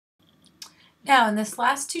Now in this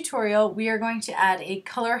last tutorial, we are going to add a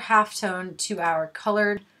color halftone to our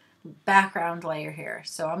colored background layer here.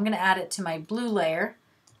 So I'm going to add it to my blue layer,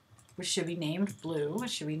 which should be named blue,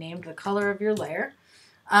 which should be named the color of your layer.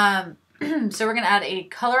 So we're going to add a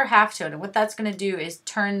color halftone, and what that's going to do is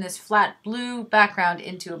turn this flat blue background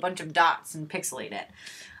into a bunch of dots and pixelate it.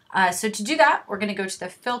 So to do that, we're going to go to the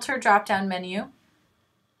Filter drop-down menu,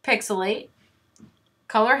 Pixelate,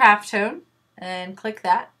 Color Halftone, and click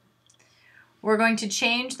that. We're going to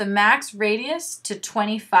change the max radius to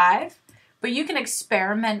 25, but you can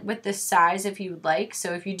experiment with this size if you would like.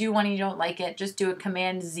 So if you do one and you don't like it, just do a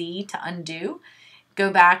Command Z to undo.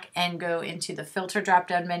 Go back and go into the Filter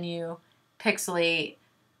drop-down menu, Pixelate,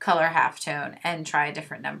 Color Halftone, and try a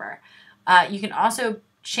different number. You can also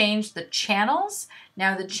change the channels.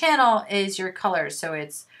 Now the channel is your colors, so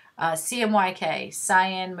it's CMYK,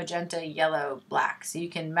 cyan, magenta, yellow, black. So you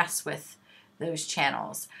can mess with those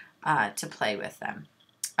channels to play with them.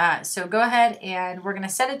 So go ahead and we're going to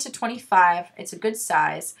set it to 25. It's a good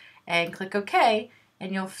size, and click OK,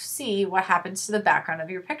 and you'll see what happens to the background of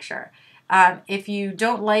your picture. If you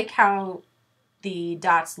don't like how the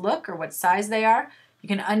dots look or what size they are, you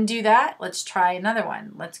can undo that. Let's try another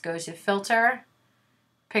one. Let's go to Filter,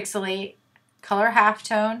 Pixelate, Color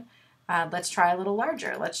Halftone. Let's try a little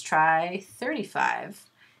larger. Let's try 35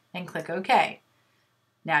 and click OK.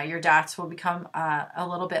 Now your dots will become a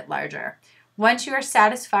little bit larger. Once you are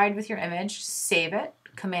satisfied with your image, save it,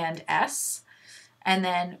 Command S, and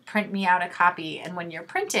then print me out a copy. And when you're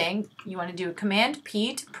printing, you want to do a Command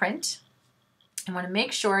P to print. You want to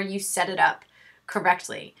make sure you set it up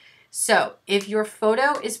correctly. So if your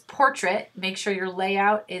photo is portrait, make sure your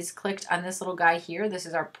layout is clicked on this little guy here. This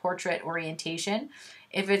is our portrait orientation.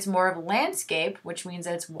 If it's more of landscape, which means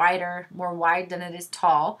that it's wider, more wide than it is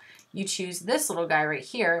tall, you choose this little guy right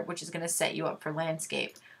here, which is going to set you up for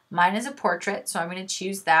landscape. Mine is a portrait, so I'm going to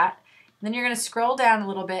choose that. And then you're going to scroll down a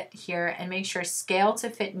little bit here and make sure Scale to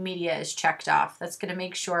Fit Media is checked off. That's going to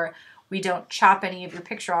make sure we don't chop any of your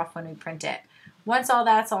picture off when we print it. Once all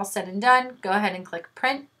that's all said and done, go ahead and click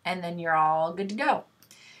Print, and then you're all good to go.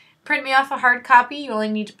 Print me off a hard copy. You only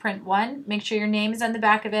need to print one. Make sure your name is on the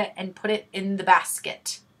back of it and put it in the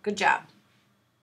basket. Good job.